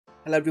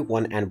Hello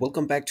everyone and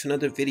welcome back to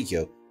another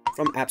video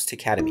from Apps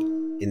Academy.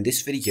 In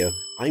this video,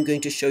 I'm going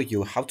to show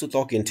you how to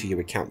log into your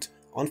account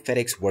on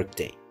FedEx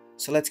Workday.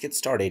 So let's get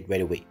started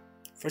right away.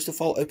 First of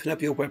all, open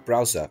up your web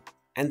browser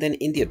and then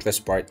in the address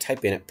bar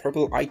type in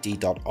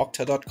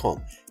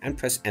purpleid.okta.com and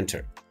press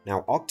enter.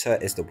 Now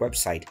Okta is the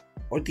website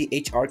or the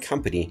HR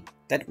company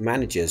that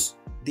manages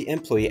the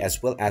employee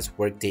as well as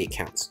Workday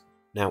accounts.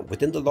 Now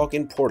within the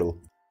login portal,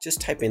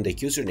 just type in the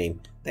username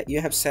that you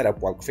have set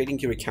up while creating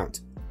your account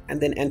and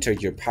then enter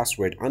your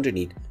password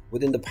underneath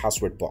within the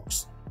password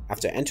box.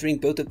 After entering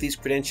both of these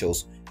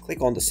credentials,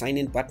 click on the sign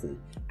in button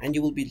and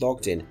you will be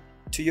logged in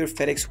to your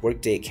FedEx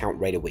Workday account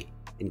right away.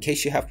 In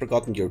case you have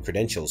forgotten your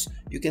credentials,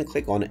 you can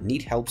click on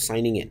need help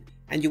signing in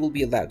and you will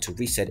be allowed to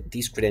reset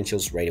these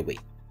credentials right away.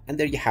 And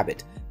there you have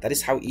it. That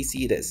is how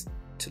easy it is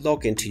to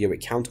log into your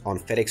account on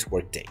FedEx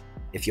Workday.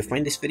 If you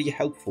find this video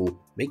helpful,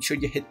 make sure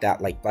you hit that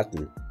like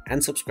button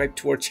and subscribe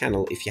to our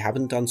channel if you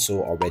haven't done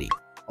so already.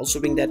 Also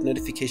ring that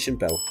notification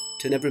bell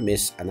to never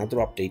miss another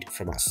update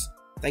from us.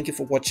 Thank you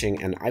for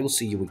watching and I will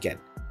see you again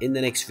in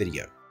the next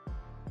video.